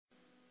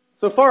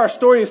So far, our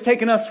story has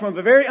taken us from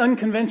a very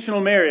unconventional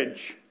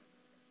marriage.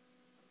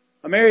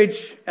 A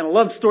marriage and a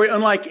love story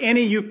unlike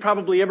any you've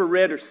probably ever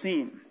read or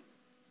seen.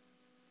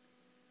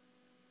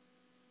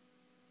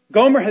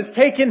 Gomer has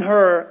taken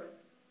her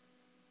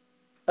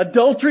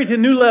adultery to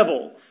new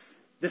levels,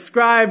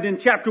 described in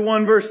chapter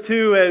 1, verse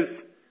 2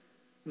 as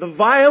the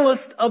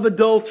vilest of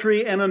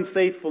adultery and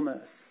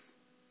unfaithfulness.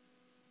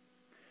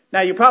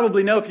 Now, you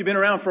probably know if you've been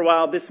around for a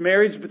while, this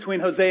marriage between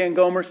Hosea and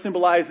Gomer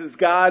symbolizes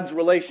God's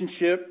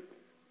relationship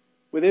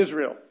with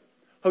Israel.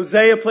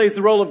 Hosea plays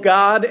the role of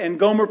God, and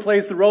Gomer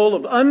plays the role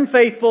of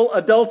unfaithful,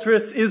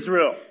 adulterous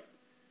Israel.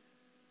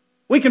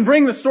 We can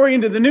bring the story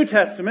into the New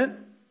Testament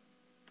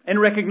and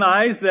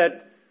recognize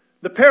that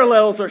the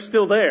parallels are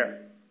still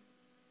there.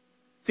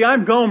 See,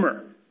 I'm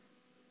Gomer.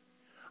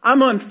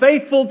 I'm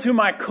unfaithful to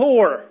my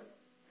core.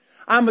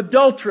 I'm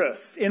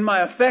adulterous in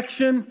my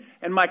affection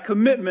and my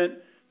commitment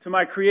to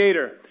my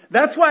Creator.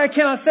 That's why I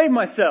cannot save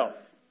myself.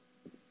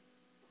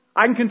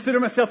 I can consider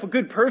myself a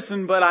good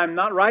person, but I'm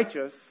not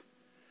righteous.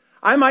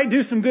 I might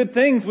do some good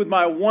things with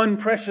my one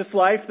precious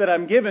life that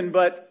I'm given,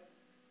 but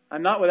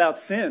I'm not without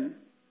sin.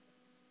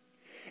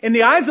 In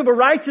the eyes of a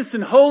righteous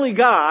and holy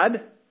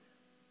God,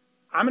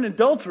 I'm an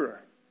adulterer.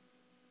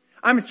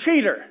 I'm a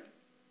cheater.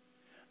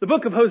 The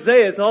book of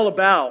Hosea is all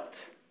about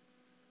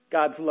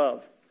God's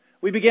love.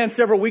 We began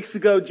several weeks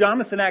ago.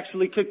 Jonathan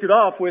actually kicked it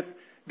off with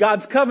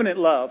God's covenant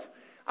love.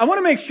 I want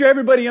to make sure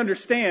everybody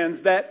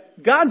understands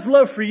that God's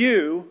love for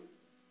you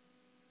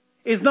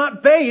is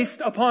not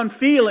based upon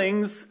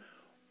feelings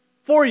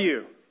for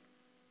you.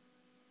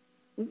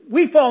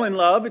 We fall in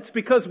love. It's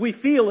because we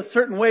feel a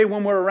certain way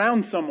when we're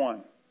around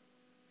someone.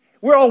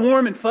 We're all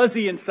warm and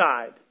fuzzy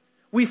inside.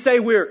 We say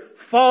we're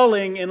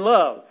falling in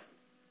love.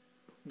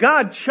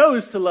 God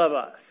chose to love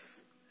us.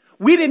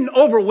 We didn't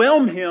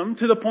overwhelm Him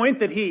to the point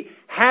that He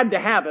had to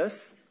have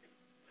us.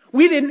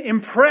 We didn't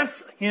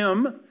impress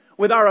Him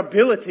with our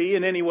ability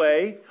in any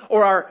way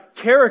or our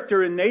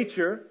character and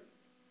nature.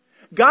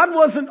 God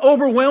wasn't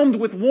overwhelmed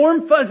with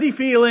warm, fuzzy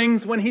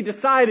feelings when He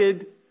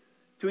decided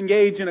to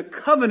engage in a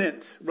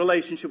covenant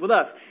relationship with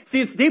us. See,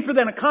 it's deeper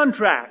than a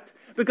contract,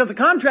 because a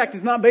contract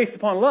is not based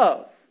upon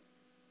love,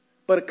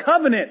 but a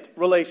covenant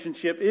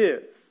relationship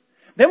is.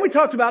 Then we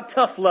talked about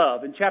tough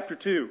love in chapter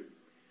 2.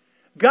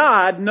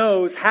 God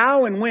knows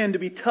how and when to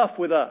be tough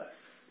with us.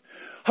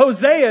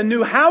 Hosea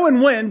knew how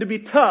and when to be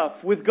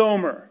tough with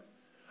Gomer.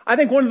 I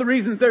think one of the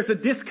reasons there's a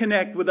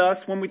disconnect with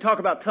us when we talk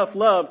about tough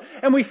love,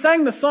 and we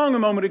sang the song a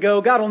moment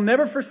ago, God will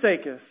never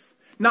forsake us.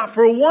 Not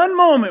for one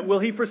moment will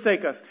He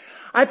forsake us.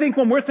 I think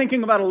when we're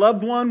thinking about a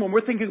loved one, when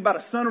we're thinking about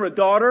a son or a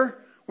daughter,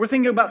 we're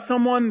thinking about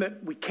someone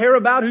that we care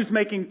about who's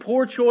making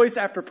poor choice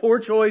after poor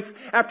choice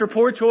after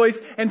poor choice,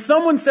 and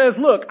someone says,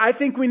 look, I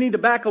think we need to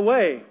back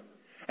away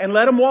and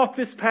let them walk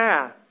this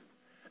path.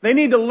 They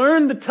need to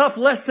learn the tough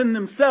lesson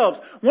themselves.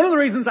 One of the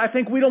reasons I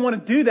think we don't want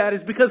to do that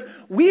is because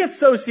we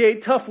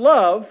associate tough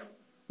love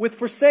with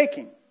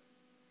forsaking.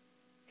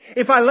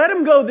 If I let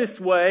them go this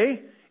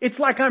way, it's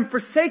like I'm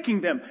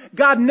forsaking them.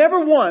 God never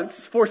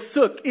once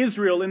forsook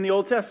Israel in the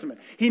Old Testament.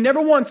 He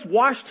never once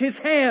washed His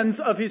hands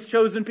of His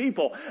chosen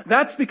people.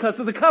 That's because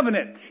of the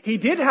covenant. He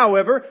did,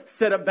 however,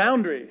 set up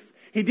boundaries.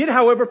 He did,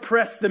 however,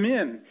 press them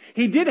in.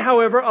 He did,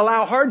 however,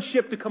 allow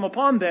hardship to come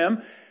upon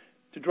them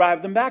to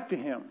drive them back to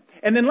Him.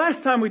 And then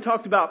last time we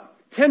talked about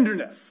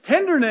tenderness.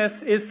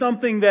 Tenderness is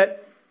something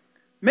that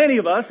many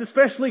of us,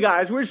 especially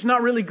guys, we're just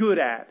not really good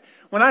at.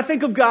 When I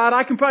think of God,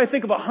 I can probably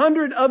think of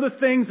 100 other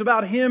things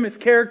about Him, His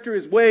character,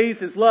 His ways,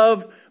 His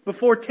love,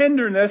 before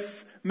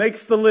tenderness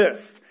makes the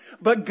list.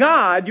 But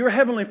God, your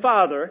Heavenly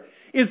Father,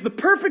 is the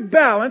perfect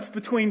balance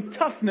between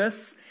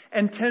toughness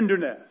and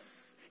tenderness.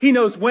 He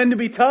knows when to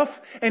be tough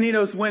and He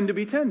knows when to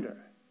be tender.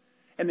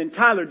 And then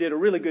Tyler did a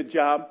really good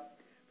job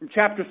from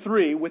chapter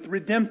 3 with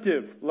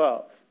redemptive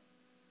love.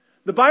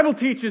 The Bible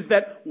teaches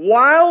that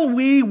while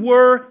we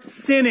were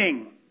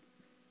sinning,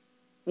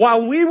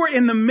 while we were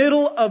in the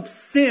middle of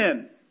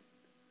sin,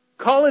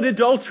 call it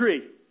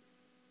adultery,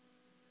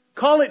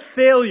 call it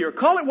failure,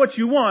 call it what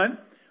you want,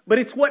 but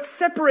it's what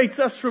separates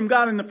us from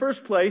God in the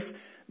first place,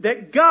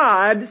 that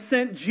God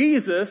sent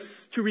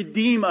Jesus to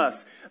redeem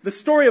us. The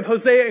story of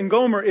Hosea and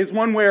Gomer is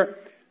one where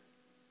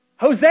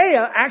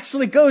Hosea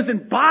actually goes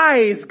and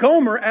buys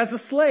Gomer as a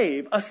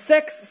slave, a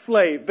sex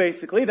slave,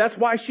 basically. That's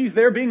why she's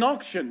there being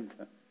auctioned.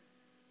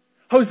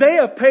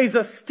 Hosea pays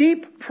a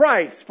steep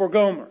price for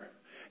Gomer.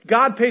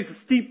 God pays a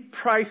steep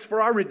price for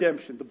our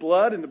redemption, the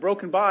blood and the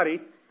broken body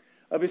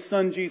of His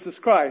Son, Jesus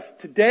Christ.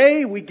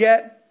 Today we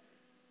get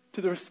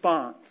to the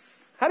response.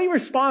 How do you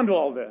respond to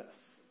all this?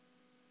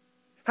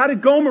 How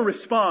did Gomer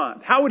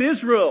respond? How would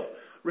Israel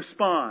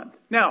respond?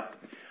 Now,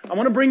 I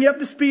want to bring you up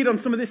to speed on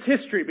some of this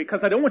history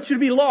because I don't want you to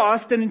be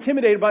lost and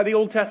intimidated by the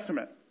Old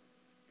Testament.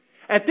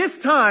 At this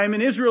time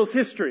in Israel's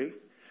history,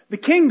 the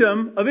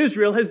kingdom of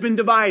Israel has been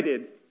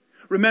divided.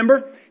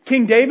 Remember,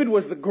 King David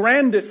was the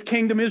grandest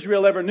kingdom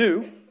Israel ever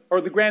knew,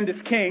 or the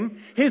grandest king.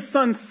 His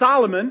son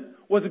Solomon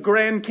was a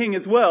grand king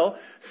as well.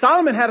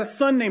 Solomon had a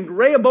son named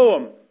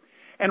Rehoboam.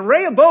 And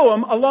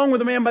Rehoboam, along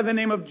with a man by the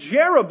name of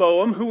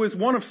Jeroboam, who was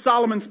one of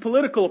Solomon's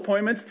political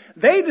appointments,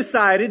 they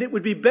decided it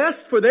would be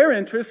best for their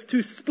interests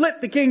to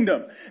split the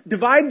kingdom,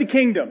 divide the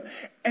kingdom.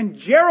 And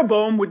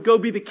Jeroboam would go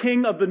be the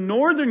king of the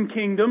northern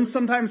kingdom,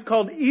 sometimes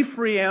called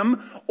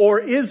Ephraim or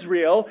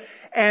Israel.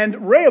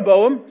 And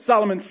Rehoboam,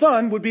 Solomon's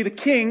son, would be the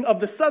king of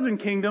the southern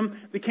kingdom,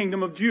 the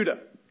kingdom of Judah.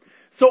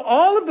 So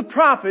all of the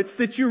prophets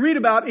that you read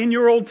about in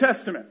your Old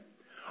Testament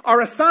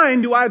are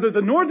assigned to either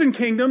the northern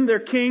kingdom, their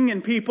king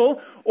and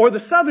people, or the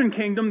southern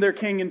kingdom, their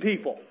king and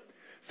people.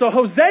 So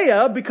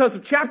Hosea, because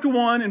of chapter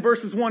 1 and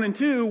verses 1 and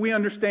 2, we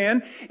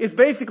understand, is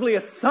basically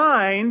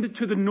assigned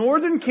to the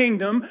northern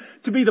kingdom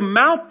to be the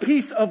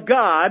mouthpiece of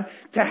God,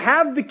 to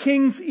have the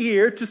king's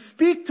ear, to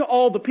speak to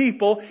all the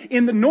people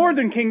in the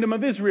northern kingdom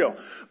of Israel.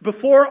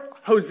 Before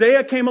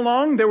Hosea came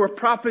along, there were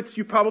prophets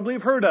you probably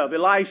have heard of: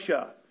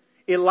 Elisha,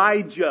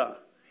 Elijah,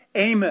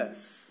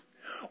 Amos.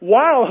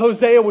 While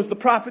Hosea was the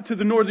prophet to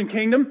the northern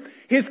kingdom,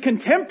 his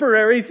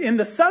contemporaries in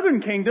the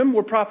southern kingdom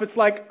were prophets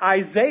like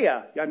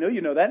Isaiah. I know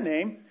you know that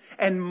name.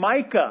 And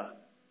Micah.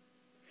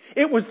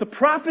 It was the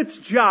prophet's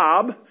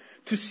job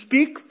to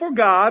speak for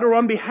God or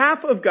on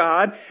behalf of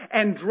God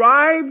and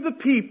drive the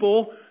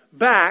people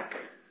back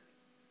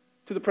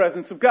to the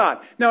presence of God.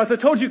 Now, as I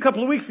told you a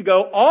couple of weeks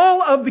ago,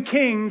 all of the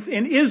kings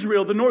in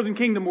Israel, the northern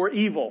kingdom, were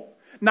evil.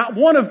 Not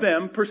one of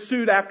them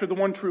pursued after the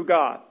one true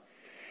God.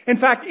 In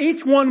fact,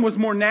 each one was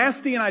more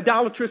nasty and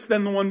idolatrous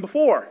than the one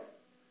before.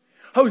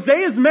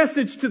 Hosea's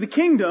message to the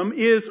kingdom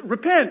is,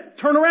 repent,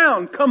 turn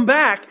around, come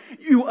back,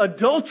 you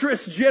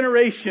adulterous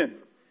generation.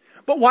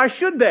 But why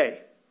should they?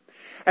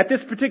 At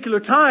this particular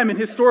time in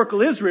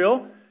historical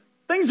Israel,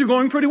 things are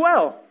going pretty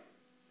well.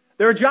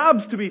 There are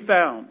jobs to be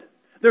found.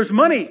 There's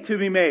money to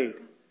be made.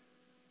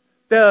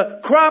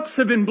 The crops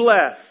have been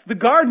blessed. The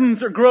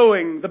gardens are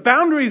growing. The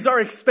boundaries are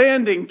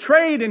expanding.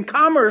 Trade and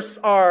commerce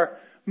are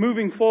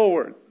moving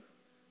forward.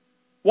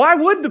 Why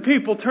would the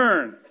people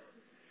turn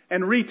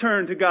and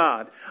return to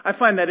God? I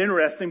find that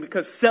interesting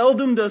because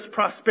seldom does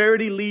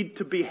prosperity lead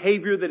to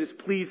behavior that is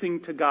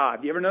pleasing to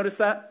God. You ever notice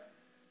that?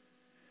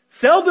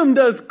 Seldom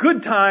does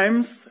good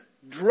times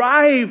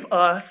drive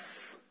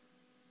us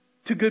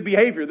to good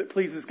behavior that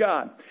pleases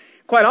God.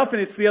 Quite often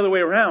it's the other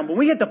way around. When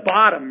we hit the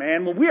bottom,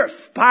 man, when we are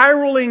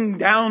spiraling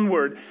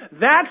downward,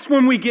 that's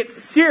when we get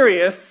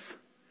serious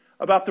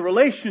about the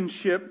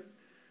relationship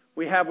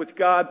we have with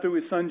God through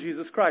His Son,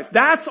 Jesus Christ.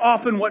 That's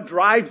often what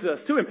drives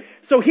us to Him.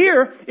 So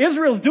here,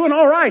 Israel's doing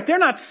all right. They're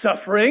not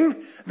suffering.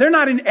 They're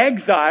not in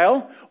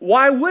exile.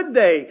 Why would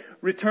they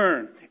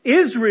return?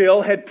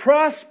 Israel had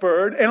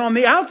prospered, and on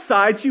the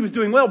outside she was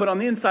doing well, but on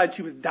the inside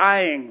she was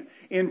dying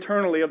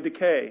internally of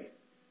decay.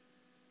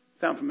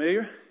 Sound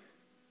familiar?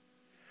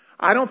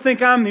 I don't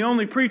think I'm the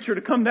only preacher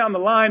to come down the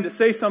line to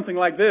say something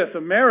like this.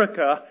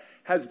 America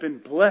has been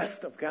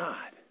blessed of God.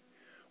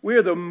 We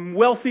are the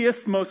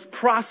wealthiest, most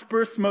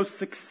prosperous, most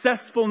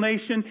successful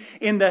nation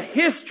in the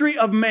history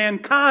of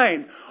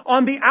mankind.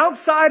 On the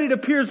outside, it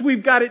appears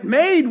we've got it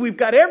made. We've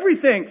got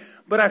everything.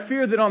 But I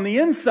fear that on the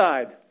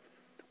inside,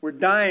 we're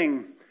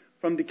dying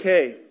from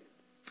decay.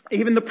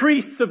 Even the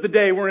priests of the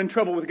day were in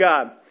trouble with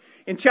God.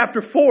 In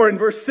chapter 4 and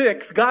verse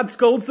 6, God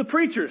scolds the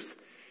preachers.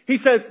 He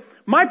says,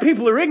 my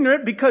people are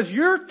ignorant because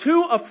you're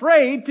too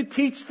afraid to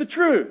teach the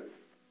truth.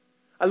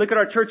 I look at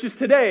our churches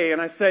today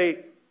and I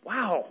say,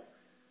 wow.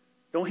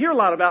 You don't hear a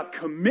lot about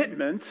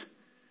commitment.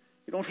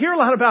 You don't hear a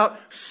lot about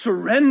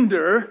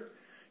surrender.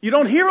 You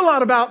don't hear a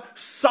lot about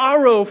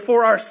sorrow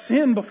for our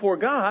sin before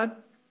God.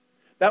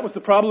 That was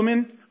the problem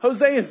in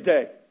Hosea's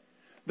day.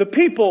 The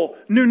people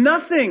knew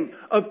nothing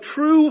of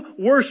true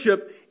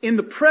worship in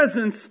the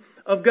presence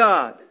of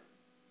God.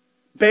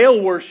 Baal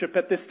worship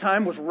at this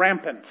time was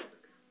rampant.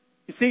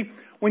 You see,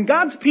 when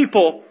God's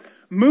people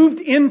moved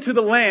into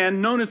the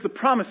land known as the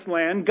Promised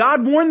Land,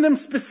 God warned them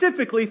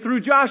specifically through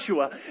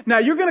Joshua. Now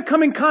you're going to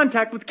come in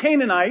contact with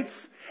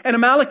Canaanites and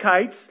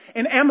Amalekites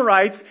and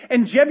Amorites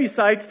and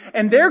Jebusites,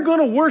 and they're going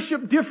to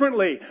worship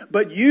differently.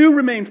 But you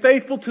remain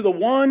faithful to the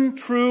one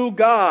true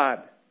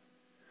God.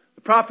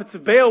 The prophets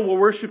of Baal were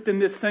worshipped in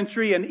this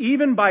century and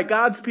even by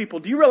God's people.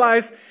 Do you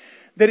realize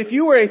that if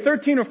you were a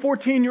 13 or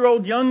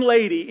 14-year-old young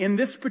lady in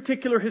this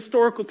particular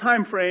historical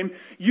time frame,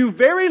 you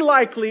very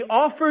likely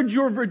offered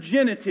your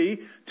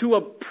virginity to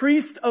a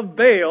priest of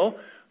Baal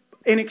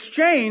in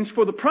exchange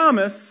for the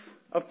promise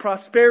of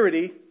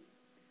prosperity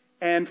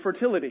and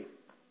fertility.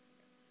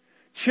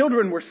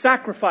 Children were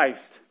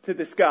sacrificed to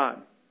this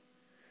god.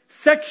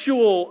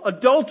 Sexual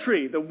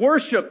adultery, the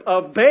worship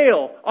of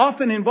Baal,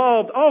 often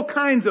involved all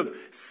kinds of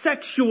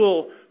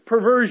sexual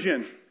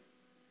perversion.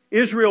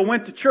 Israel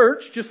went to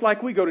church just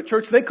like we go to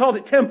church. They called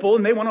it temple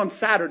and they went on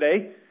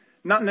Saturday,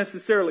 not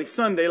necessarily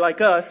Sunday like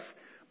us.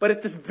 But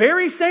at the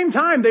very same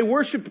time, they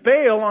worshiped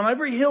Baal on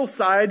every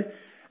hillside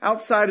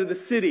outside of the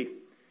city.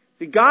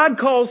 See, God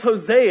calls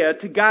Hosea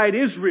to guide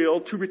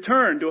Israel to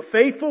return to a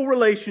faithful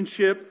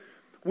relationship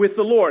with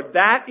the Lord.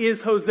 That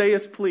is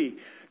Hosea's plea.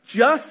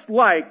 Just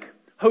like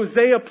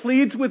Hosea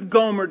pleads with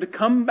Gomer to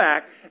come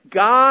back,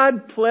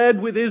 God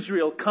pled with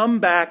Israel, come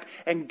back,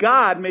 and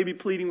God may be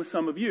pleading with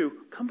some of you,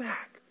 come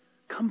back.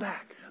 Come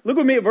back. Look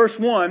with me at verse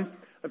 1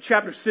 of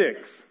chapter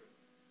 6.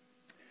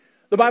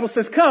 The Bible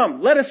says,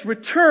 "Come, let us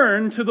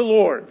return to the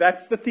Lord."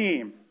 That's the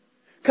theme.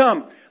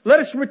 Come, let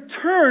us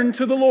return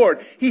to the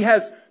Lord. He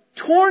has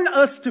torn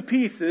us to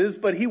pieces,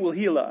 but He will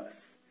heal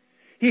us.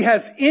 He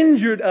has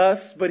injured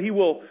us, but He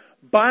will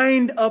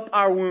bind up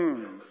our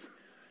wounds.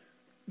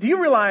 Do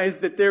you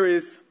realize that there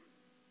is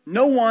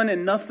no one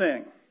and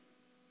nothing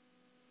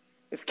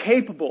is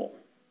capable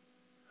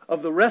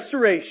of the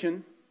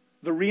restoration,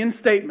 the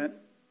reinstatement,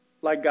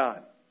 like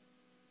God?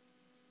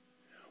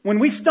 When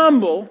we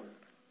stumble,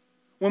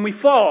 when we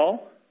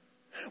fall,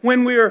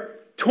 when we're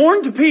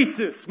torn to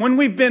pieces, when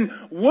we've been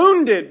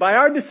wounded by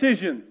our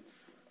decisions,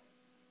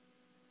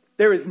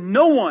 there is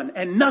no one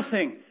and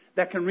nothing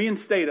that can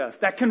reinstate us,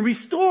 that can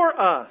restore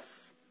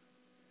us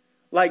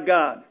like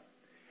God.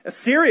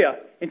 Assyria,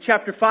 in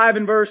chapter 5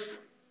 and verse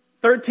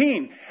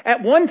 13.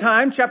 At one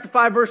time, chapter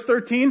 5, verse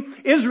 13,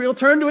 Israel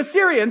turned to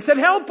Assyria and said,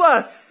 "Help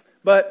us."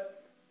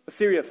 But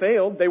Assyria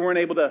failed. They weren't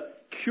able to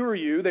cure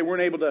you. They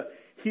weren't able to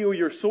heal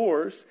your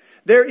sores.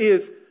 There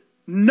is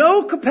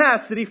no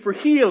capacity for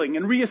healing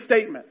and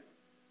reinstatement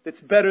that's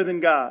better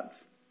than God's.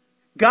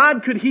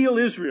 God could heal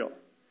Israel.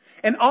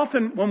 And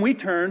often when we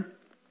turn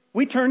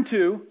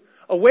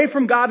away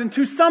from God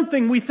into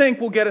something we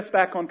think will get us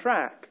back on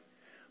track.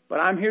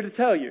 But I'm here to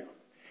tell you,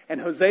 and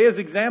Hosea's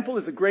example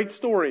is a great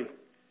story,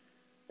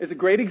 is a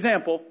great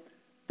example,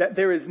 that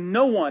there is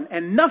no one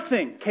and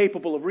nothing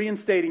capable of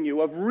reinstating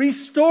you, of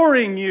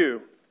restoring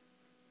you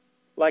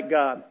like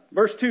God.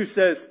 Verse 2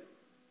 says,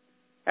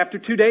 "After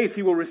 2 days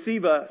He will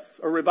receive us,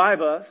 or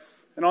revive us,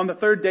 and on the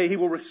third day He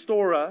will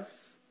restore us,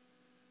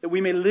 that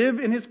we may live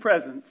in His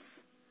presence."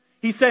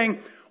 He's saying,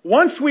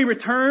 once we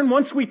return,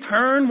 once we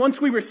turn, once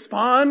we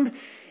respond,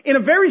 in a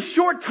very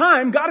short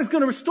time, God is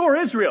going to restore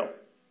Israel.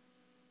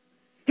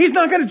 He's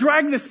not going to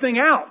drag this thing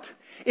out.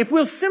 If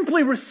we'll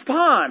simply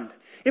respond,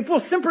 if we'll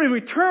simply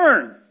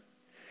return,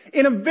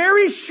 in a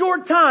very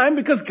short time,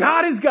 because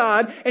God is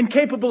God and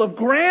capable of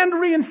grand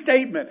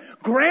reinstatement,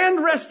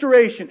 grand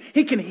restoration.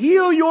 He can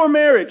heal your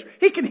marriage.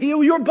 He can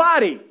heal your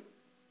body.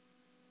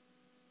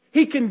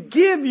 He can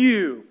give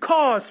you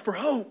cause for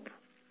hope.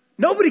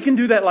 Nobody can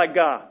do that like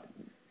God.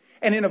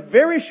 And in a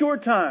very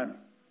short time,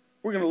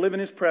 we're going to live in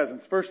His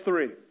presence. Verse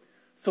 3.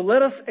 "So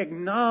let us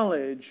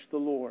acknowledge the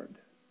Lord."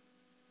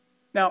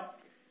 Now,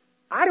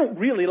 I don't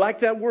really like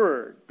that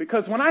word,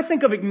 because when I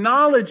think of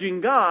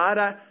acknowledging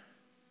God,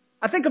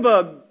 I think of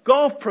a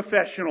golf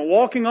professional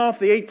walking off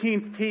the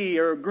 18th tee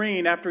or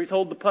green after he's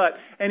holed the putt,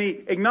 and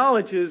he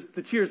acknowledges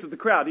the cheers of the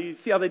crowd. Do you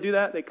see how they do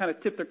that? They kind of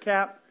tip their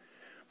cap.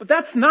 But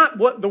that's not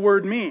what the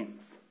word means.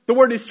 The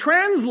word is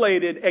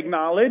translated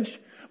acknowledge,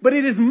 but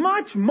it is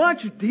much,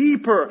 much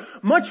deeper,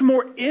 much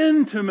more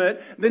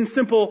intimate than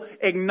simple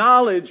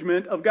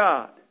acknowledgement of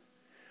God.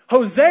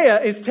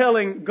 Hosea is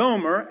telling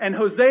Gomer, and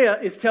Hosea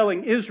is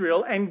telling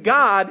Israel, and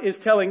God is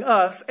telling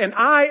us, and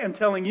I am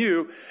telling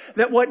you,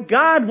 that what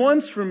God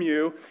wants from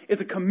you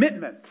is a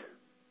commitment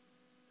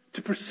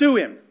to pursue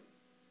Him,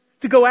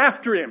 to go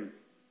after Him.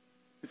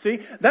 You see?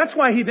 That's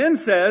why He then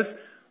says,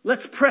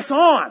 let's press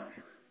on.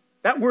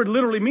 That word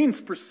literally means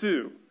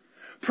pursue.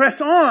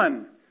 Press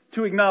on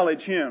to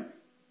acknowledge Him.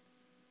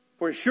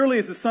 For as surely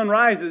as the sun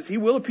rises, He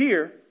will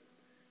appear.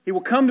 He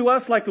will come to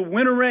us like the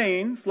winter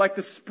rains, like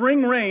the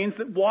spring rains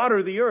that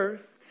water the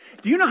earth.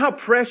 Do you know how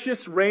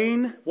precious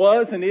rain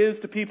was and is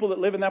to people that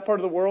live in that part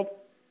of the world?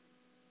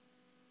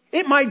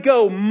 It might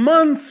go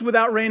months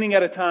without raining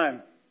at a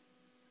time.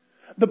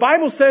 The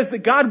Bible says that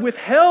God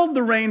withheld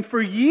the rain for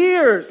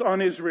years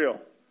on Israel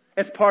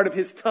as part of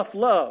His tough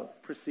love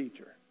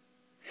procedure.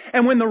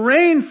 And when the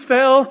rains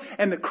fell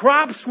and the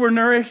crops were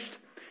nourished,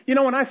 you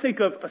know, when I think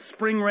of a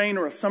spring rain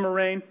or a summer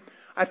rain,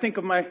 I think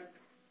of mine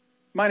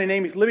and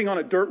Amy's living on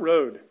a dirt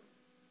road.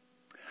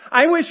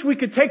 I wish we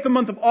could take the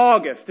month of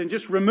August and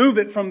just remove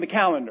it from the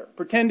calendar.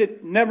 Pretend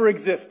it never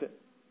existed.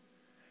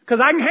 Because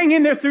I can hang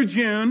in there through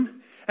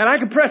June and I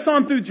can press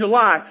on through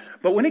July.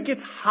 But when it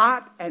gets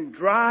hot and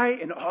dry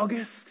in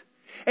August,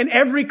 and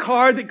every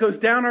car that goes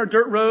down our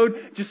dirt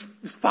road just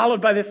is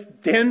followed by this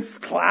dense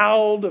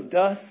cloud of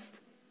dust,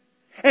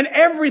 and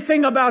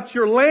everything about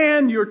your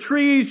land, your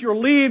trees, your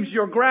leaves,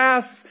 your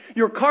grass,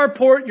 your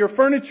carport, your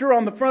furniture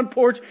on the front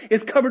porch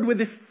is covered with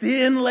this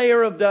thin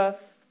layer of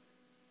dust.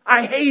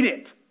 I hate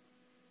it.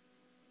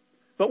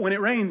 But when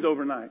it rains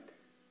overnight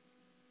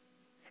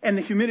and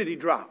the humidity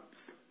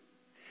drops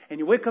and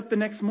you wake up the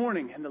next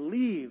morning and the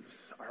leaves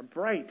are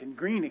bright and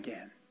green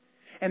again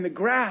and the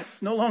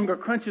grass no longer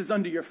crunches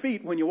under your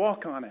feet when you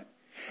walk on it,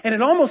 and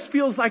it almost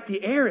feels like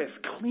the air is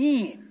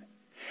clean.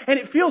 And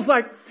it feels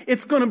like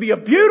it's going to be a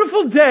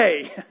beautiful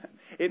day.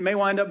 It may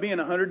wind up being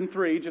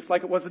 103, just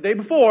like it was the day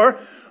before,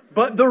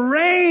 but the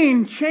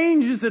rain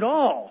changes it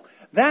all.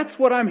 That's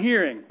what I'm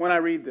hearing when I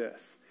read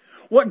this.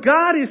 What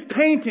God is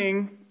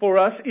painting for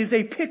us is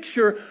a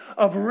picture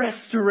of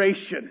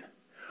restoration,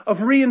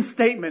 of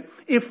reinstatement,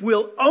 if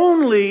we'll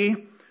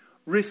only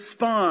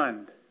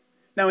respond.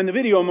 Now, in the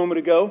video a moment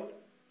ago,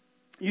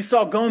 you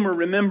saw Gomer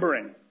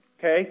remembering,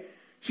 okay?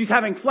 She's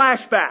having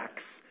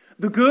flashbacks.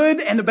 the good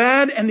and the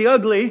bad and the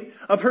ugly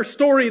of her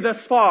story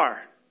thus far.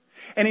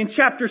 And in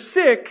chapter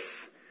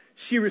 6,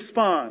 she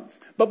responds.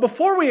 But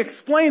before we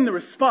explain the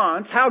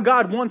response, how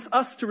God wants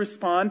us to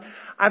respond,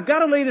 I've got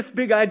to lay this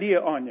big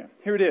idea on you.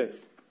 Here it is.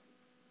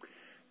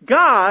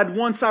 God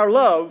wants our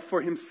love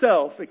for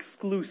himself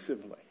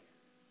exclusively.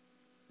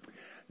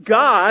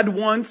 God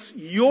wants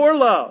your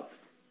love,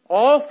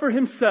 all for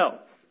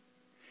himself,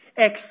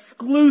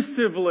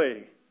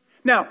 exclusively.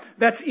 Now,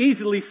 that's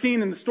easily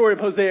seen in the story of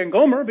Hosea and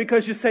Gomer,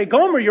 because you say,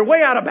 Gomer, you're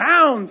way out of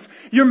bounds.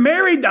 You're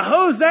married to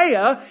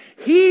Hosea.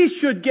 He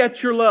should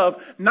get your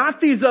love, not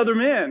these other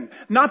men,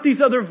 not these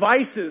other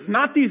vices,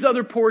 not these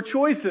other poor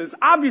choices.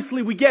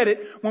 Obviously, we get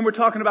it when we're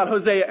talking about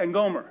Hosea and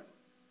Gomer.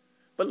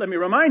 But let me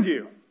remind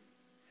you,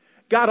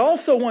 God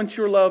also wants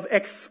your love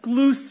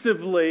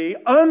exclusively,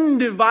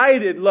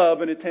 undivided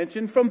love and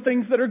attention from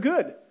things that are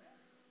good,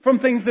 from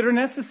things that are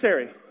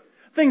necessary.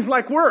 Things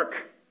like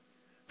work,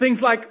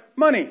 things like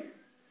money,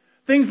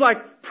 things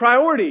like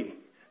priority,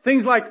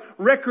 things like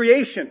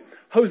recreation.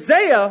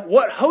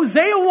 What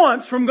Hosea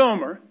wants from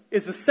Gomer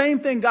is the same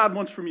thing God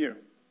wants from you.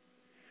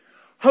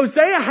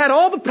 Hosea had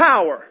all the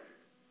power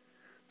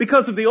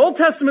because of the Old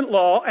Testament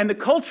law and the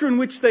culture in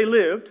which they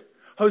lived.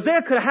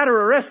 Hosea could have had her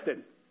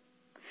arrested.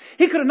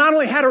 He could have not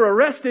only had her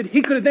arrested,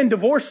 he could have then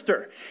divorced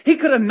her. He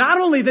could have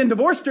not only then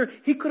divorced her,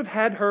 he could have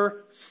had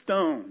her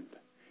stoned.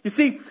 You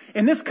see,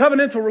 in this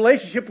covenantal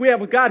relationship we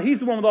have with God, he's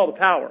the one with all the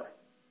power.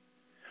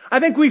 I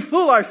think we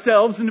fool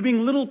ourselves into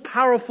being little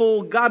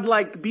powerful,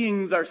 godlike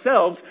beings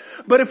ourselves.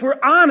 But if we're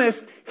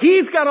honest,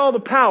 he's got all the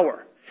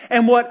power.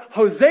 And what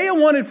Hosea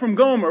wanted from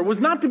Gomer was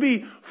not to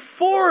be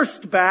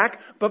forced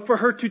back, but for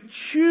her to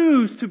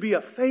choose to be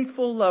a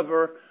faithful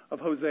lover of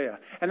Hosea.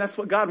 And that's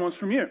what God wants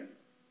from you.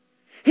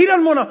 He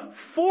doesn't want to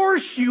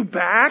force you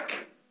back.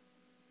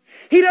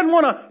 He doesn't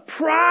want to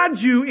prod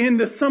you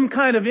into some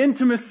kind of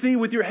intimacy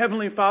with your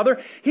Heavenly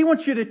Father. He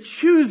wants you to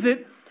choose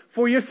it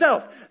for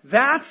yourself.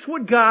 That's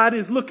what God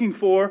is looking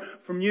for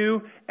from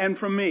you and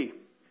from me.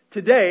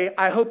 Today,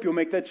 I hope you'll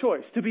make that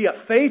choice, to be a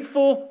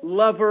faithful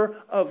lover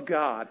of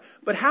God.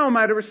 But how am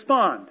I to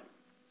respond?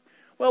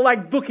 Well,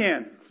 like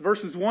bookends,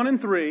 verses 1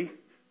 and 3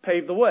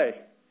 pave the way.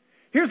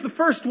 Here's the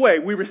first way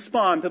we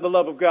respond to the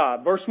love of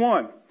God. Verse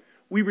 1,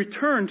 we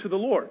return to the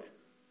Lord.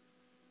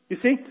 You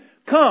see,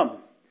 come,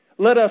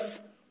 let us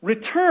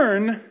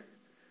return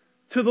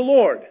to the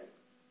Lord.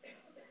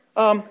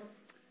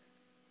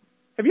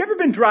 Have you ever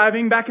been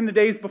driving back in the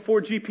days before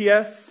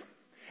GPS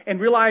and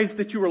realized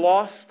that you were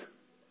lost?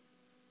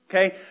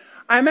 Okay.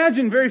 I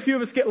imagine very few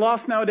of us get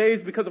lost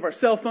nowadays because of our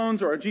cell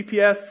phones or our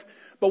GPS.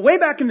 But way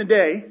back in the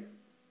day,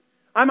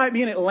 I might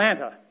be in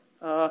Atlanta.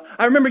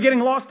 I remember getting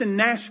lost in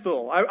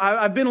Nashville.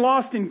 I've been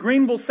lost in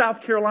Greenville,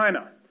 South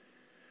Carolina.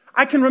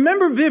 I can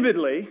remember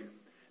vividly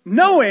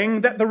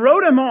knowing that the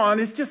road I'm on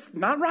is just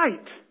not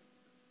right.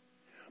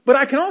 But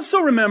I can also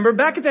remember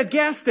back at that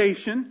gas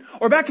station,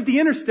 or back at the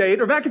interstate,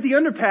 or back at the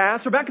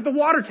underpass, or back at the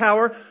water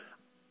tower,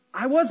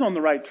 I was on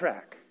the right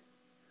track.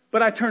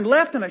 But I turned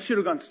left and I should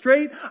have gone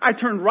straight. I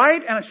turned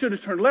right and I should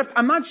have turned left.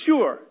 I'm not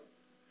sure.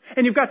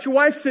 And you've got your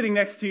wife sitting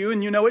next to you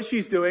and you know what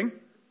she's doing.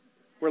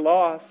 We're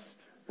lost.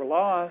 We're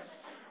lost.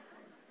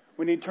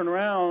 We need to turn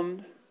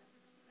around.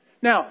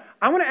 Now,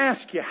 I want to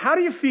ask you, how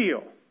do you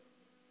feel?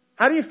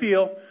 How do you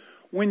feel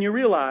when you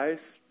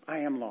realize I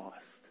am lost?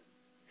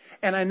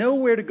 And I know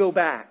where to go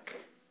back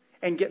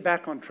and get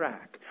back on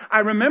track. I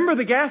remember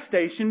the gas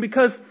station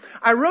because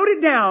I wrote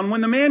it down when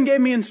the man gave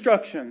me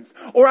instructions.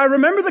 Or I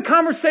remember the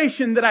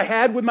conversation that I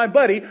had with my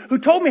buddy who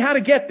told me how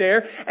to get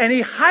there, and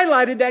he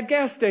highlighted that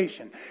gas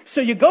station. So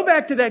you go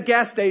back to that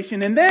gas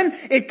station and then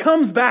it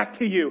comes back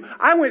to you.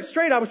 I went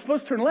straight. I was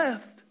supposed to turn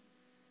left.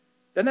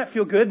 Doesn't that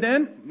feel good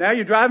then? Now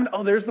you're driving.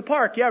 Oh, there's the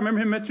park. Yeah, I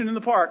remember him mentioning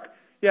the park.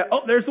 Yeah.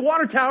 Oh, there's the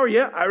water tower.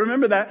 Yeah, I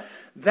remember that.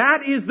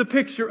 That is the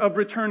picture of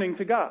returning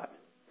to God.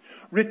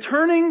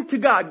 Returning to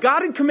God.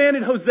 God had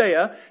commanded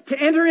Hosea to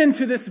enter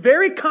into this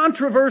very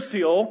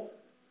controversial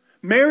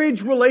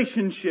marriage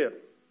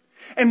relationship.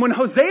 And when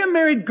Hosea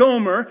married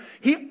Gomer,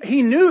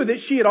 he knew that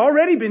she had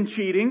already been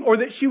cheating, or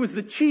that she was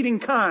the cheating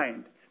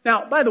kind.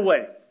 Now, by the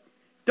way,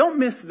 don't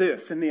miss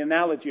this in the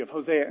analogy of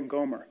Hosea and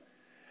Gomer.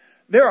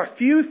 There are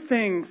few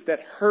things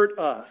that hurt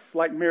us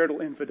like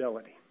marital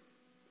infidelity.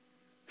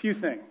 Few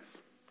things.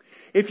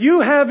 If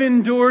you have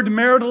endured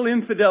marital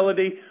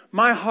infidelity,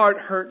 my heart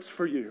hurts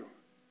for you.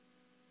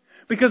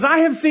 Because I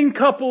have seen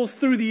couples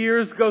through the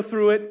years go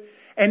through it,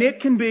 and it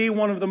can be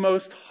one of the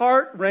most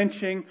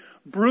heart-wrenching,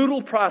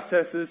 brutal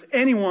processes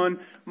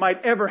anyone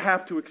might ever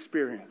have to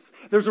experience.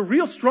 There's a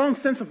real strong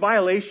sense of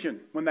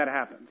violation when that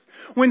happens.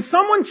 When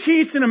someone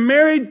cheats in a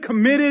married,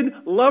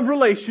 committed love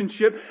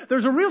relationship,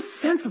 there's a real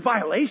sense of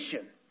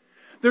violation.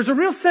 There's a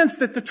real sense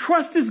that the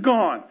trust is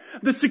gone.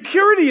 The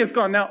security is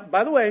gone. Now,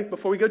 by the way,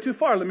 before we go too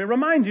far, let me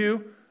remind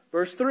you,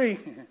 verse 3,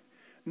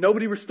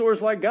 nobody restores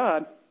like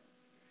God.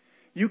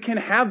 You can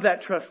have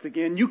that trust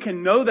again. You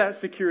can know that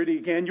security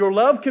again. Your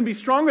love can be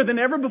stronger than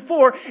ever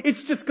before.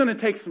 It's just going to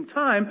take some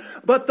time.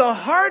 But the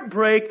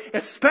heartbreak,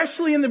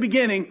 especially in the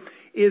beginning,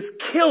 is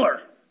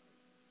killer.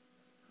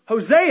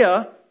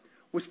 Hosea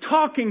was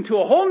talking to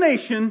a whole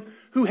nation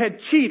who had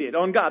cheated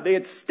on God. They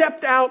had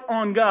stepped out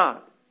on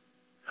God.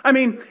 I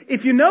mean,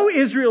 if you know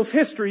Israel's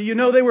history, you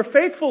know they were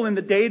faithful in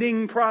the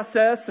dating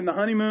process and the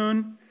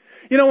honeymoon.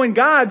 You know, when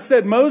God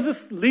said,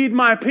 Moses, lead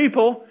my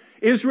people,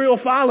 Israel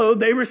followed,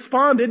 they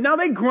responded. Now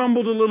they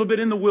grumbled a little bit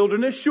in the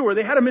wilderness. Sure,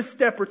 they had a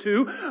misstep or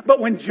two. But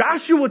when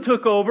Joshua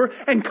took over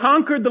and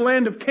conquered the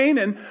land of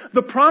Canaan,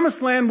 the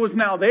promised land was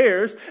now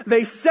theirs.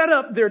 They set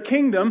up their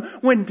kingdom.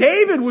 When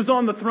David was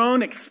on the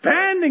throne,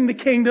 expanding the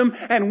kingdom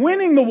and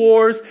winning the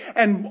wars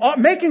and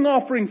making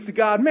offerings to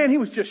God, man, he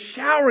was just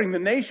showering the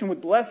nation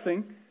with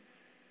blessing.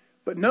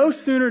 But no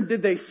sooner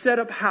did they set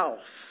up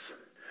house,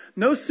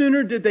 no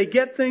sooner did they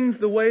get things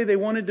the way they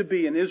wanted to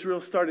be, and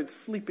Israel started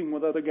sleeping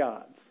with other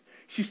gods.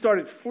 She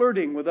started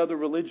flirting with other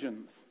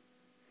religions.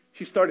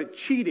 She started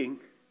cheating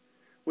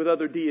with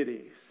other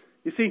deities.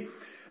 You see,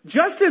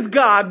 just as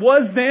God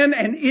was then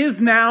and is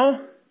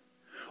now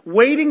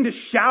waiting to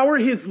shower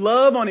His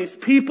love on His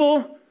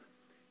people,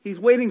 He's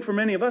waiting for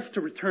many of us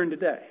to return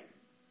today.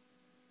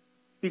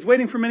 He's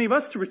waiting for many of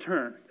us to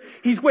return.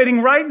 He's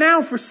waiting right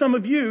now for some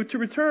of you to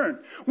return.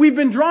 We've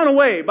been drawn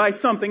away by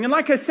something. And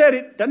like I said,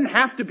 it doesn't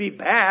have to be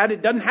bad.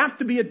 It doesn't have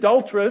to be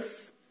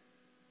adulterous.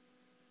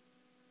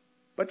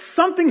 But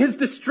something has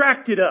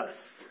distracted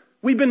us.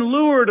 We've been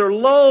lured or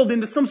lulled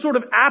into some sort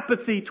of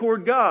apathy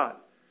toward God.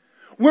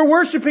 We're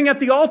worshiping at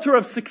the altar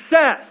of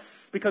success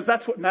because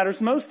that's what matters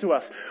most to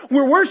us.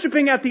 We're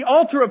worshiping at the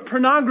altar of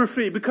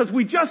pornography because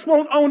we just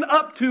won't own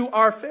up to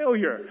our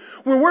failure.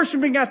 We're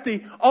worshiping at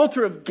the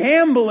altar of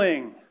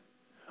gambling,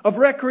 of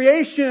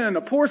recreation,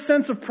 a poor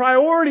sense of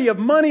priority, of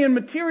money and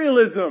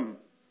materialism.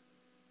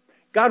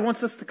 God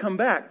wants us to come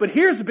back. But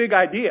here's a big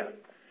idea.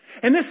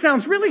 And this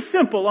sounds really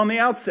simple on the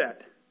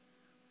outset.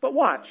 But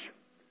watch.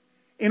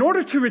 In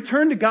order to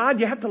return to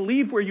God, you have to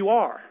leave where you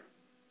are.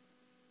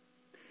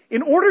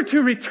 In order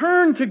to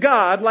return to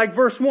God, like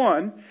verse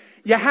 1,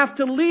 you have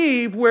to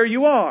leave where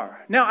you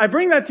are. Now, I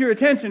bring that to your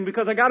attention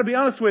because I got to be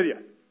honest with you.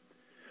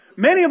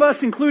 Many of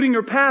us, including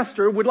your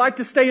pastor, would like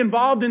to stay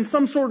involved in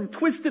some sort of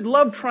twisted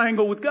love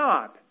triangle with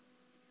God.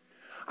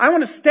 I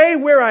want to stay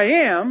where I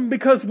am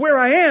because where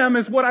I am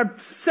is what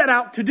I've set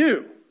out to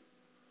do.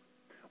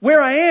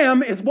 Where I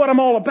am is what I'm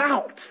all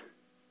about.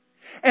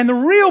 And the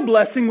real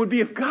blessing would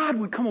be if God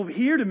would come over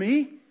here to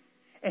me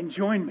and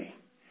join me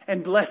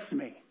and bless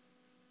me.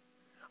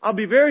 I'll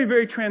be very,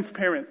 very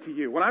transparent to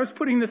you. When I was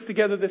putting this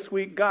together this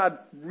week, God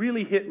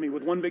really hit me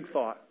with one big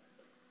thought.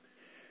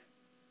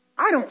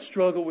 I don't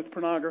struggle with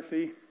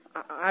pornography.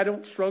 I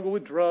don't struggle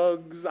with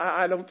drugs.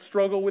 I don't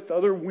struggle with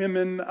other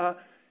women.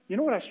 You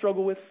know what I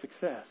struggle with?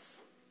 Success.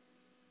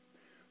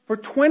 For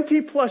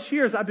 20 plus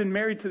years, I've been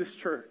married to this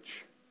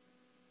church.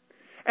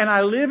 And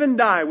I live and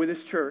die with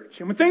this church.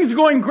 And when things are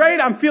going great,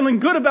 I'm feeling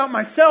good about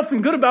myself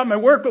and good about my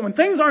work. But when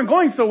things aren't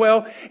going so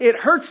well, it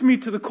hurts me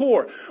to the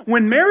core.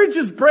 When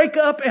marriages break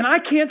up and I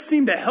can't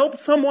seem to help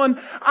someone,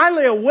 I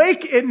lay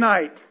awake at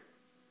night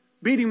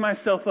beating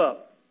myself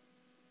up.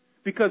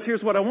 Because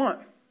here's what I want.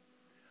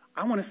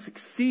 I want to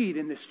succeed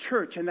in this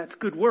church, and that's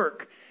good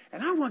work.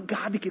 And I want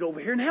God to get over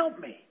here and help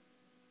me.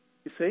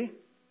 You see?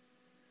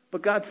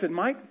 But God said,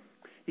 Mike,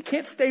 you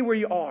can't stay where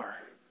you are.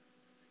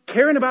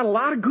 Caring about a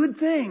lot of good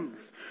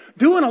things,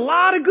 doing a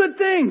lot of good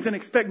things, and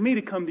expect me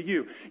to come to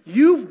you.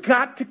 You've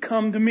got to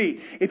come to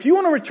me. If you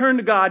want to return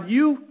to God,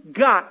 you've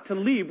got to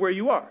leave where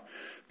you are.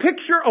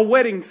 Picture a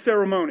wedding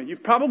ceremony.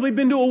 You've probably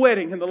been to a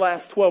wedding in the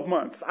last 12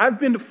 months. I've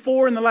been to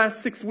 4 in the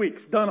last 6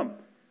 weeks, done them.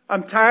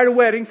 I'm tired of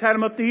weddings, had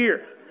them up to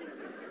here.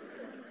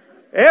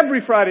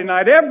 Every Friday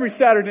night, every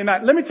Saturday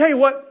night. Let me tell you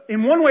what,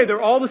 in one way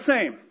they're all the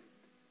same.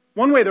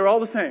 One way they're all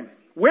the same.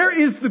 Where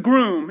is the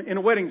groom in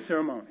a wedding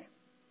ceremony?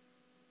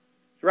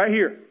 Right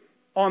here,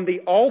 on the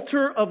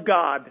altar of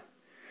God,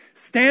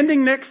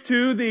 standing next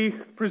to the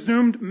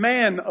presumed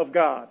man of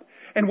God.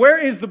 And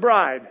where is the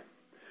bride?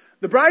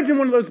 The bride's in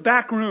one of those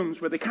back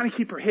rooms where they kind of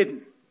keep her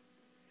hidden.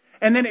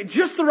 And then at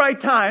just the right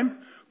time,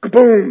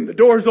 kaboom, the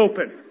door's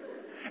open.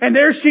 And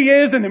there she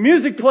is, and the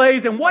music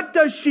plays, and what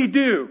does she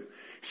do?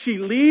 She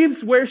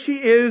leaves where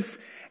she is,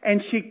 and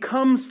she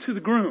comes to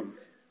the groom.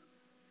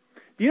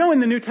 Do you know in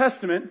the New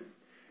Testament,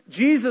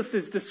 Jesus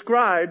is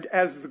described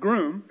as the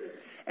groom,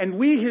 and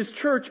we, His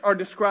church, are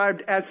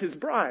described as His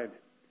bride.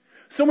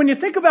 So when you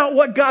think about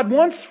what God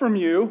wants from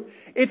you,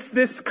 it's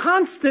this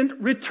constant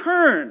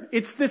return.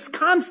 It's this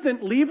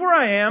constant leave where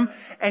I am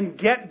and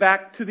get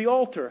back to the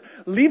altar.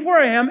 Leave where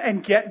I am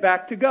and get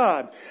back to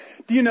God.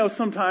 Do you know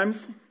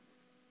sometimes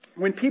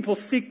when people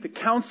seek the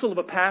counsel of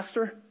a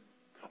pastor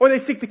or they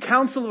seek the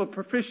counsel of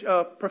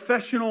a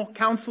professional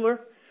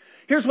counselor,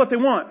 here's what they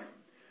want.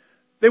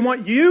 They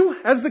want you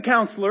as the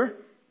counselor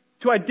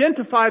to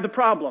identify the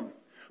problem.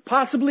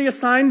 Possibly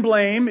assign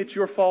blame, it's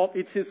your fault,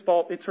 it's his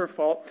fault, it's her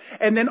fault,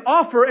 and then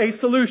offer a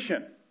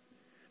solution.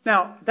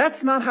 Now,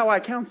 that's not how I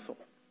counsel.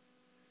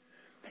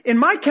 In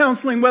my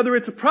counseling, whether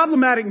it's a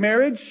problematic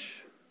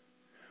marriage,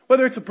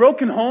 whether it's a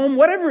broken home,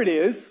 whatever it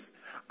is,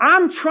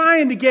 I'm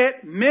trying to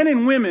get men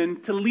and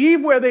women to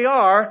leave where they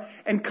are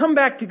and come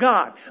back to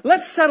God.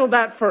 Let's settle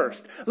that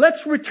first.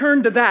 Let's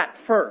return to that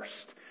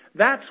first.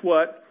 That's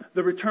what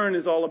the return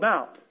is all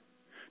about.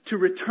 To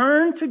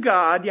return to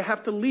God, you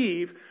have to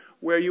leave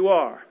where you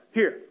are.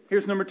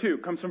 Here's number 2.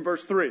 Comes from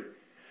verse 3.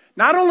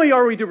 Not only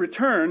are we to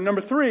return,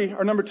 number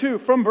 2,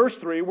 from verse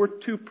 3, we're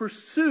to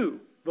pursue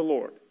the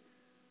Lord.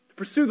 To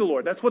pursue the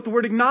Lord. That's what the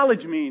word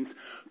acknowledge means.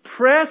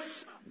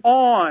 Press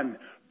on.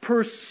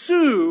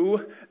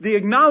 Pursue the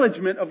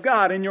acknowledgement of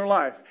God in your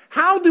life.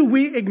 How do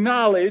we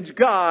acknowledge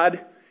God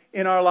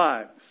in our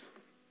lives?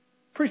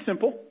 Pretty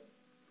simple.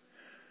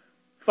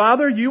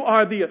 Father, you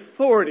are the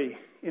authority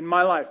in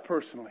my life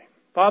personally.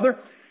 Father,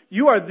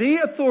 you are the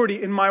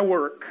authority in my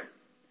work.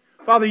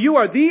 Father, you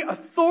are the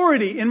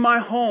authority in my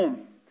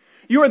home.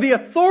 You are the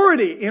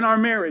authority in our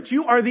marriage.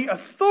 You are the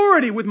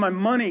authority with my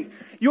money.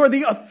 You are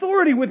the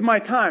authority with my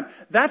time.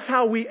 That's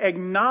how we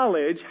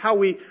acknowledge, how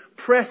we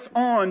press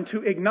on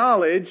to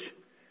acknowledge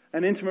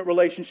an intimate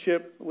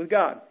relationship with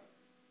God.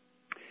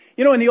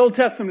 You know, in the Old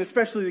Testament,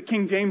 especially the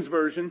King James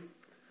Version,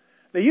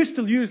 they used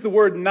to use the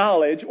word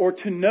knowledge or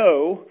to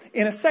know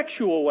in a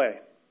sexual way.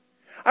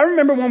 I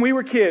remember when we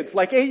were kids,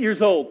 like 8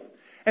 years old,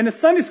 and the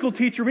Sunday school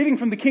teacher reading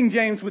from the King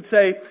James would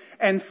say,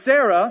 and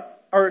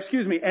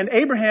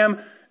Abraham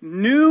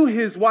knew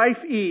his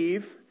wife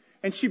Eve,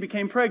 and she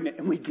became pregnant.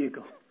 And we'd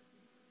giggle.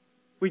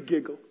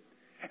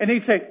 And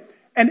he'd say,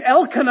 and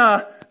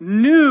Elkanah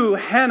knew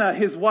Hannah,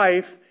 his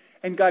wife,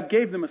 and God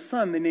gave them a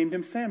son. They named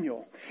him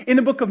Samuel. In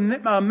the book of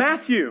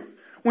Matthew,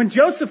 when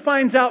Joseph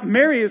finds out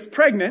Mary is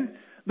pregnant,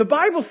 the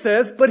Bible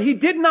says, but he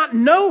did not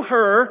know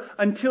her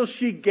until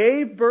she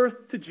gave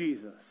birth to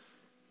Jesus.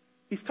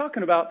 He's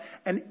talking about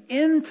an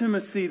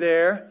intimacy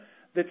there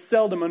that's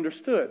seldom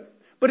understood.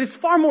 But it's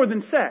far more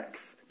than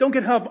sex. Don't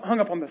get hung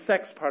up on the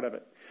sex part of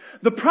it.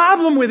 The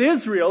problem with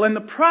Israel and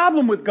the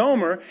problem with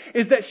Gomer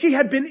is that she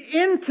had been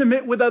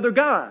intimate with other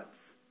gods.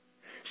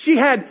 She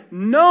had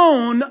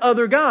known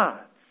other gods.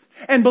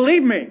 And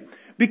believe me,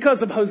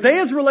 because of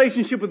Hosea's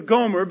relationship with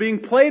Gomer being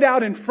played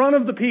out in front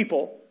of the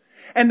people,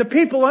 and the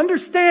people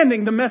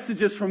understanding the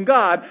messages from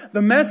God,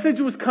 the message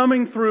was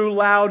coming through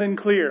loud and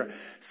clear.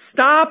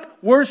 Stop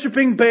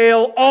worshiping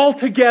Baal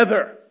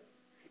altogether.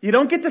 You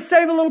don't get to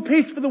save a little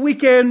piece for the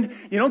weekend.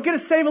 You don't get to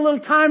save a little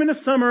time in the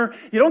summer.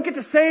 You don't get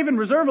to save and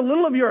reserve a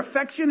little of your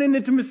affection and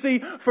intimacy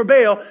for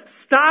Baal.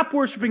 Stop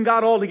worshiping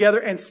God altogether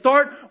and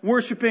start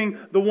worshiping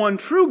the one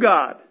true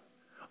God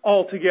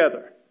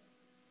altogether.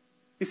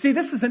 You see,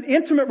 this is an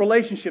intimate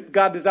relationship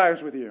God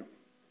desires with you.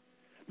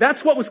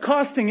 That's what was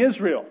costing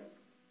Israel.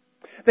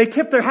 They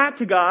tipped their hat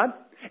to God,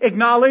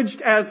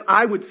 acknowledged, as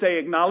I would say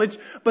acknowledged,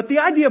 but the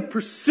idea of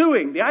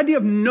pursuing, the idea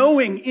of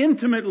knowing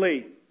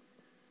intimately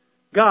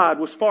God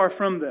was far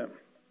from them.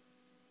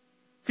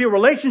 See, a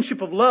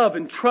relationship of love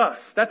and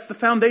trust, that's the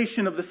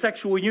foundation of the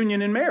sexual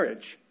union in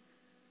marriage.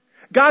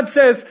 God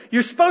says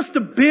you're supposed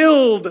to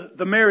build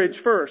the marriage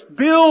first,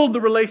 build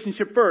the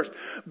relationship first,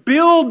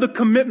 build the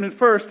commitment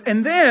first,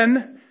 and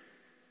then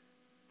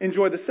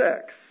enjoy the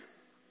sex.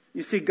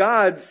 You see,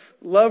 God's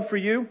love for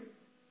you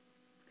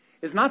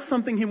is not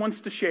something He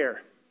wants to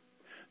share,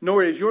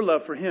 nor is your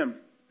love for Him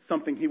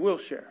something He will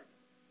share.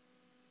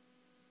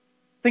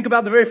 Think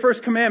about the very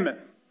first commandment.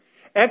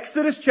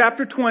 Exodus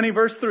chapter 20,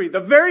 verse 3.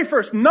 The very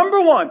first,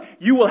 number 1,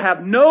 you will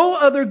have no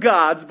other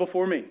gods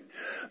before me.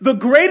 The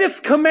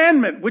greatest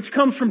commandment, which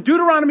comes from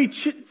Deuteronomy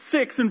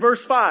 6 and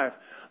verse 5.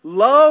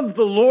 Love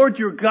the Lord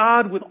your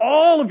God with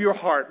all of your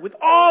heart, with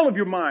all of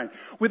your mind,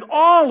 with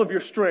all of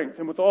your strength,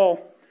 and with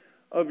all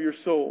of your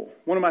soul.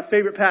 One of my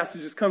favorite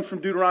passages comes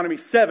from Deuteronomy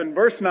 7,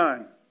 verse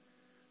 9.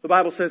 The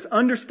Bible says,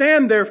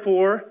 understand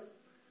therefore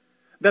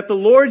that the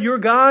Lord your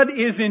God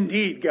is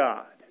indeed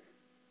God.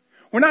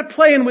 We're not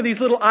playing with these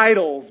little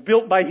idols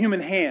built by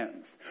human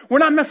hands. We're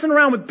not messing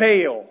around with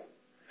Baal.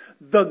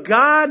 The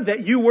God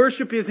that you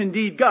worship is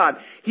indeed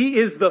God. He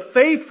is the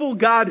faithful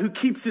God who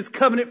keeps His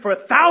covenant for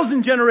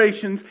 1,000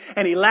 generations,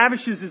 and He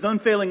lavishes His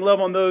unfailing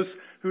love on those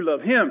who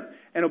love Him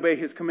and obey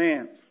His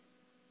commands.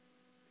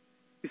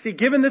 You see,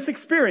 given this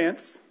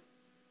experience,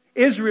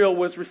 Israel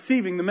was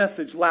receiving the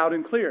message loud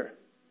and clear.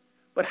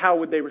 But how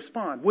would they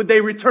respond? Would they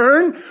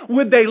return?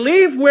 Would they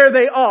leave where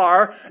they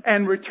are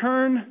and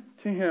return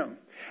to Him?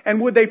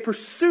 And would they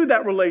pursue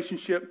that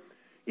relationship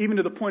even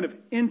to the point of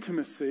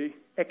intimacy,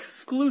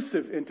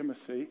 exclusive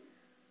intimacy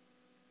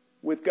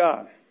with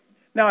God?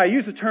 Now, I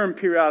use the term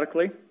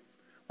periodically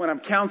when I'm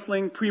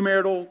counseling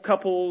premarital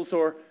couples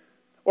or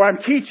I'm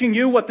teaching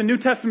you what the New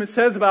Testament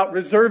says about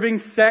reserving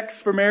sex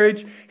for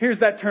marriage. Here's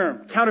that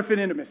term, counterfeit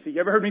intimacy. You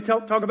ever heard me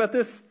talk about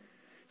this?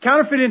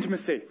 Counterfeit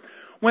intimacy.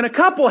 When a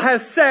couple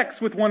has sex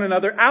with one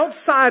another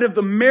outside of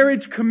the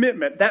marriage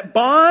commitment, that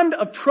bond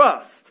of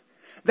trust,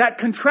 that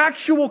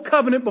contractual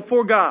covenant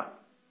before God,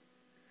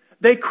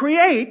 they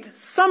create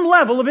some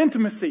level of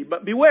intimacy,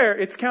 but beware,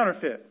 it's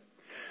counterfeit.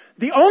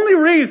 The only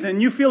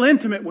reason you feel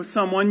intimate with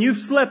someone you've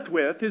slept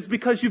with is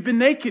because you've been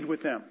naked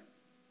with them.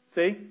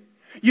 See?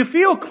 You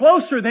feel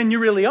closer than you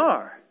really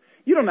are.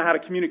 You don't know how to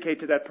communicate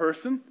to that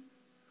person.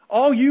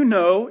 All you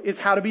know is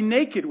how to be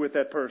naked with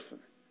that person.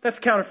 That's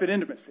counterfeit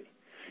intimacy.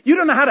 You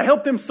don't know how to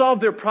help them solve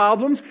their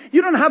problems.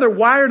 You don't know how they're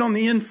wired on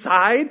the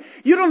inside.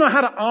 You don't know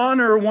how to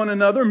honor one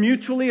another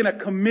mutually in a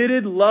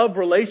committed love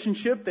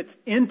relationship that's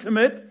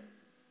intimate.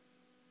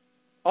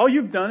 All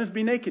you've done is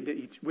be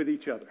naked with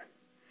each other.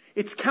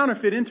 It's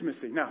counterfeit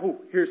intimacy. Now,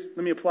 let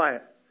me apply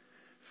it.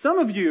 Some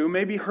of you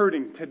may be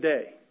hurting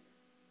today.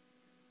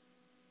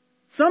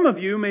 Some of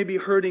you may be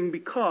hurting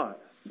because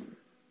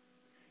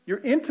your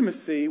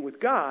intimacy with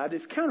God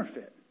is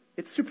counterfeit.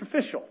 It's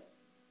superficial.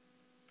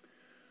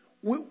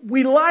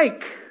 We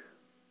like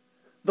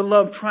the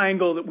love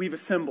triangle that we've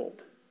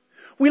assembled.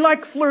 We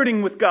like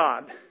flirting with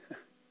God.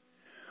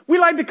 We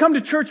like to come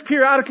to church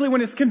periodically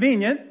when it's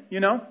convenient,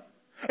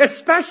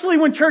 especially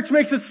when church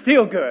makes us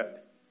feel good.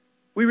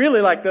 We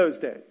really like those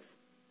days.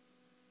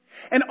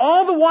 And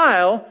all the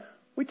while,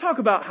 we talk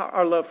about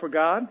our love for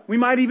God. We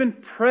might even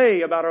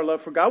pray about our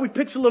love for God. We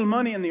pitch a little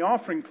money in the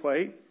offering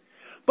plate.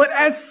 But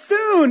as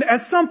soon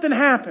as something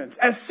happens,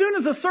 as soon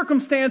as a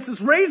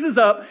circumstance raises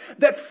up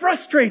that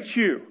frustrates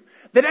you,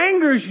 that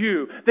angers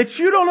you, that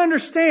you don't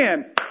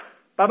understand,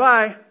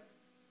 bye-bye.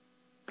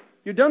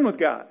 You're done with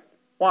God.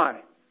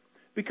 Why?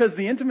 Because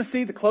the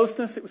intimacy, the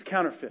closeness, it was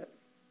counterfeit.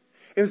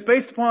 It was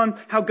based upon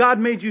how God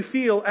made you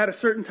feel at a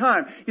certain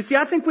time. You see,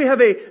 I think we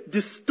have a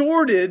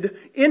distorted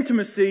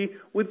intimacy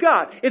with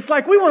God. It's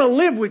like we want to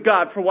live with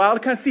God for a while to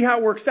kind of see how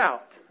it works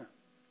out.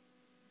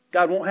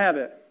 God won't have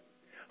it.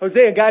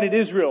 Hosea guided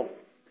Israel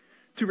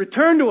to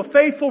return to a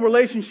faithful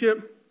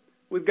relationship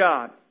with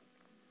God.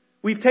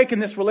 We've taken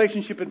this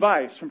relationship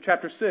advice from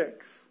chapter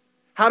 6.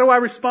 How do I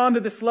respond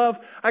to this love?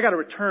 I got to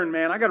return,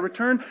 man. I got to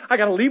return. I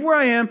got to leave where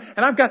I am,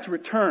 and I've got to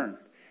return.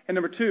 And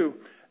number 2,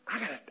 I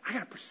got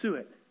to pursue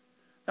it.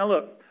 Now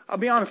look, I'll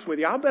be honest with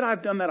you. I'll bet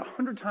I've done that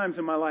 100 times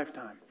in my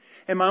lifetime,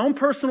 in my own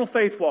personal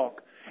faith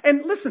walk.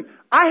 And listen,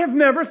 I have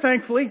never,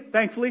 thankfully,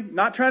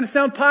 not trying to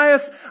sound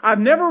pious, I've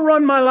never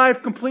run my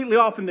life completely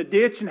off in the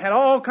ditch and had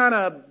all kind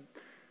of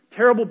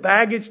terrible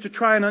baggage to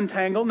try and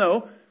untangle.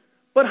 No.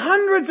 But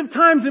hundreds of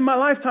times in my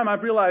lifetime,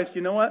 I've realized,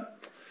 you know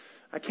what?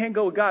 I can't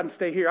go with God and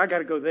stay here. I got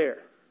to go there.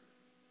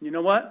 You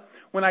know what?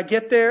 When I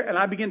get there and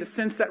I begin to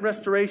sense that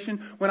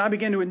restoration, when I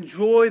begin to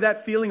enjoy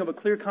that feeling of a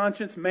clear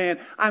conscience, man,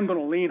 I'm going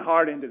to lean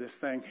hard into this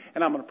thing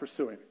and I'm going to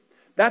pursue it.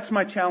 That's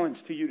my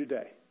challenge to you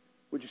today.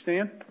 Would you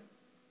stand?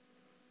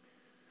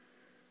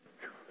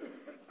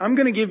 I'm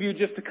going to give you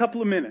just a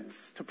couple of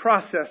minutes to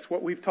process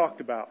what we've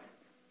talked about.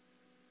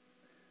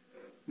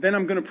 Then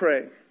I'm going to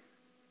pray.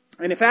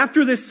 And if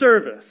after this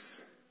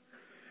service,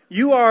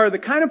 you are the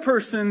kind of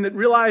person that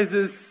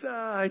realizes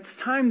it's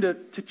time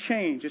to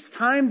change, it's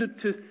time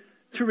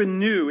to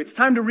renew, it's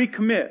time to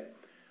recommit,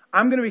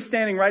 I'm going to be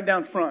standing right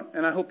down front,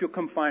 and I hope you'll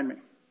come find me.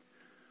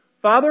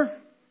 Father,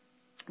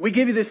 we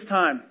give you this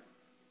time.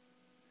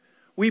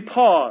 We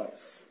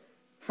pause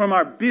from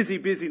our busy,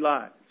 busy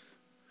lives,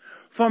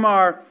 from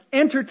our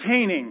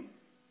entertaining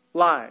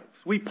lives.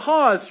 We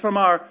pause from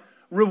our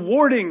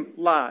rewarding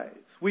lives.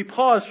 We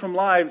pause from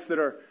lives that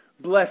are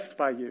blessed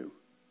by you,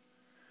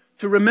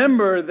 to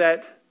remember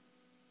that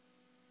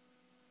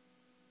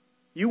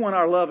you want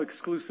our love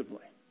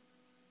exclusively.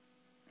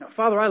 Now,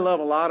 Father, I love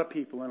a lot of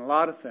people and a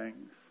lot of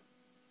things,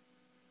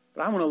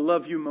 but I want to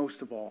love you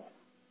most of all.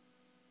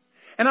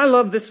 And I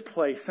love this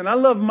place, and I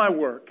love my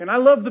work, and I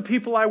love the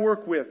people I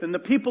work with and the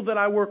people that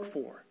I work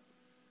for.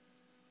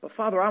 But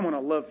Father, I want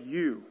to love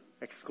you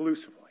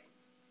exclusively.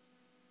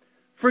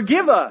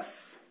 Forgive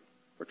us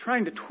for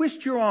trying to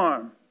twist your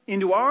arm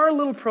into our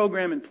little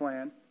program and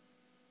plan.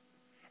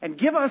 And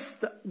give us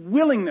the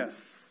willingness,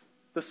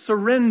 the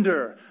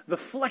surrender, the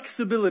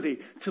flexibility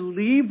to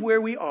leave where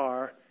we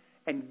are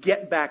and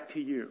get back to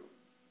you.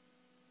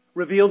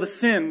 Reveal the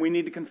sin we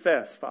need to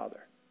confess, Father.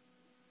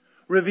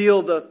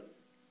 Reveal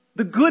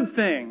the good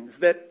things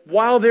that,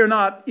 while they're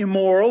not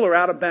immoral or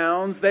out of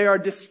bounds, they are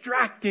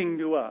distracting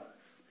to us.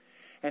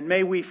 And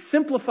may we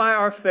simplify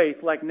our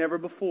faith like never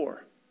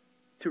before,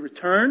 to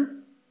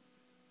return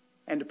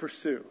and to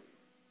pursue.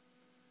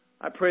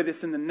 I pray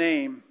this in the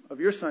name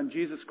of your Son,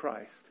 Jesus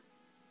Christ,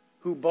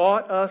 who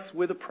bought us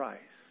with a price.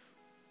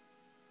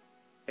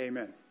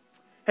 Amen.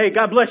 Hey,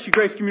 God bless you,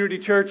 Grace Community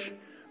Church.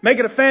 Make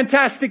it a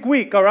fantastic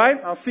week, all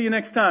right? I'll see you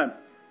next time.